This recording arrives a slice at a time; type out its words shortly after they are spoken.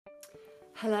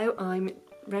Hello, I'm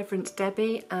Reverend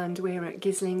Debbie and we're at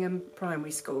Gislingham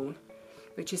Primary School,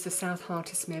 which is the South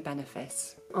Hartismere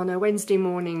benefice. On a Wednesday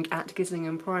morning at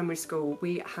Gislingham Primary School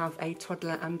we have a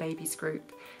toddler and babies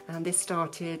group, and this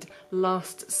started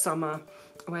last summer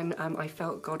when I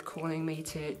felt God calling me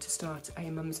to start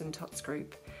a mums and tots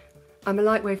group. I'm a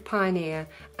Lightwave pioneer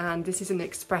and this is an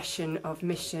expression of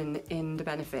mission in the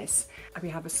benefice. We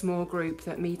have a small group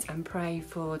that meet and pray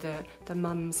for the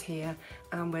mums here,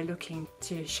 and we're looking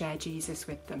to share Jesus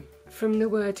with them. From the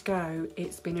word go,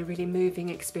 it's been a really moving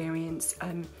experience.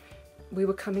 We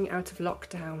were coming out of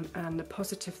lockdown and the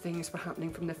positive things were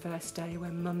happening from the first day,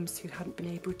 when mums who hadn't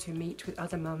been able to meet with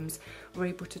other mums were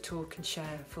able to talk and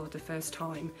share for the first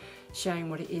time,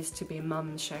 sharing what it is to be a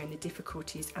mum, sharing the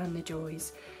difficulties and the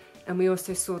joys. And we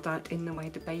also saw that in the way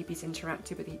the babies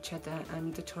interacted with each other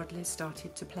and the toddlers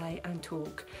started to play and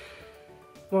talk.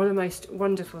 One of the most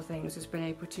wonderful things was being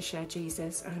able to share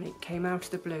Jesus, and it came out of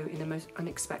the blue in the most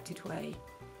unexpected way.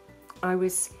 I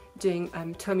was doing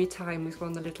tummy time with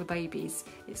one of the little babies.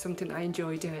 It's something I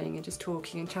enjoy doing, and just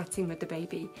talking and chatting with the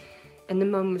baby. And the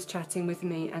mum was chatting with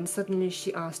me, and suddenly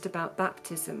she asked about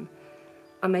baptism.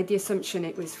 I made the assumption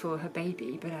it was for her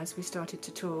baby, but as we started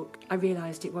to talk, I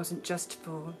realised it wasn't just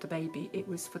for the baby, it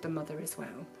was for the mother as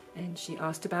well. And she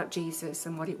asked about Jesus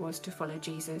and what it was to follow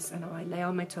Jesus, and I lay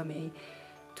on my tummy,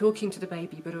 talking to the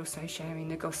baby, but also sharing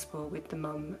the gospel with the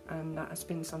mum, and that has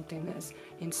been something that has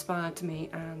inspired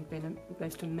me and been a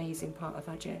most amazing part of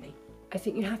our journey. I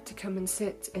think you have to come and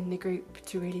sit in the group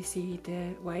to really see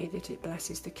the way that it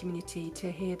blesses the community,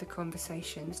 to hear the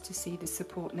conversations, to see the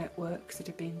support networks that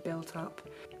have been built up.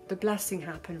 The blessing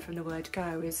happened from the word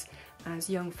go is as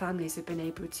young families have been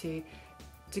able to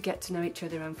get to know each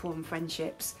other and form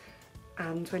friendships.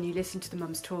 And when you listen to the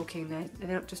mums talking, they're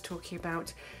not just talking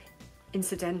about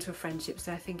incidental friendships,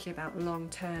 they're thinking about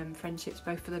long-term friendships,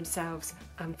 both for themselves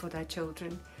and for their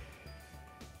children.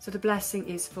 So the blessing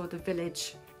is for the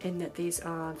village, in that these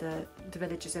are the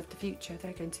villagers of the future.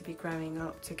 They're going to be growing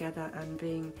up together and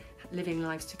living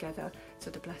lives together,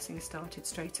 so the blessing has started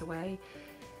straight away.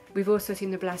 We've also seen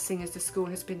the blessing as the school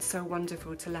has been so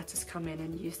wonderful to let us come in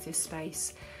and use this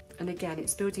space. And again,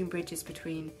 it's building bridges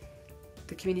between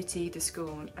the community, the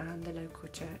school and the local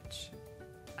church.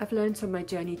 I've learned on my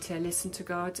journey to listen to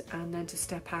God and then to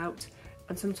step out,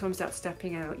 and sometimes that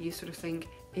stepping out you sort of think,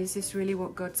 is this really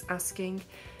what God's asking?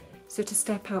 So to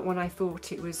step out when I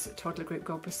thought it was a toddler group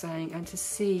God was saying, and to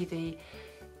see the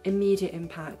immediate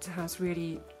impact has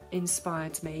really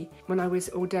inspired me. When I was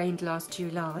ordained last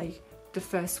July, the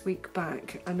first week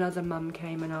back, another mum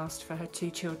came and asked for her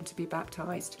 2 children to be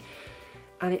baptised.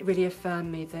 And it really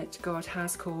affirmed me that God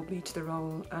has called me to the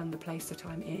role and the place that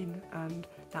I'm in, and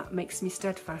that makes me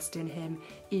steadfast in Him,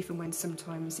 even when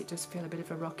sometimes it does feel a bit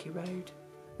of a rocky road.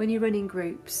 When you're running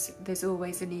groups, there's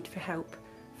always a need for help.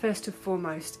 First and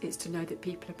foremost, it's to know that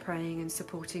people are praying and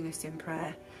supporting us in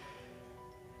prayer.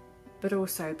 But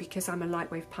also, because I'm a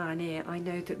Lightwave pioneer, I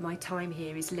know that my time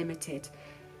here is limited.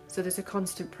 So there's a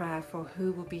constant prayer for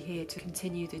who will be here to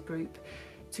continue the group,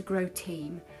 to grow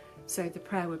team. So the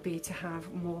prayer would be to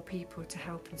have more people to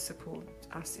help and support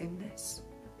us in this.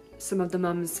 Some of the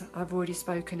mums have already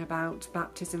spoken about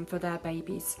baptism for their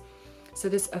babies. So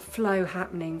there's a flow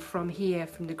happening from here,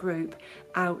 from the group,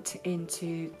 out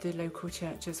into the local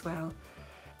church as well.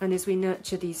 And as we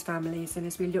nurture these families and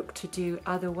as we look to do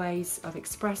other ways of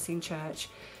expressing church,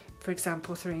 for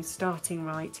example through starting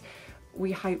right,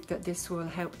 we hope that this will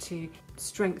help to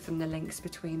strengthen the links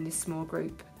between this small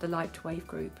group, the Lightwave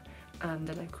group, and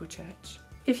the local church.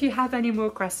 If you have any more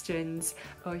questions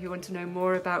or you want to know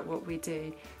more about what we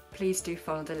do, please do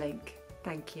follow the link.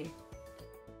 Thank you.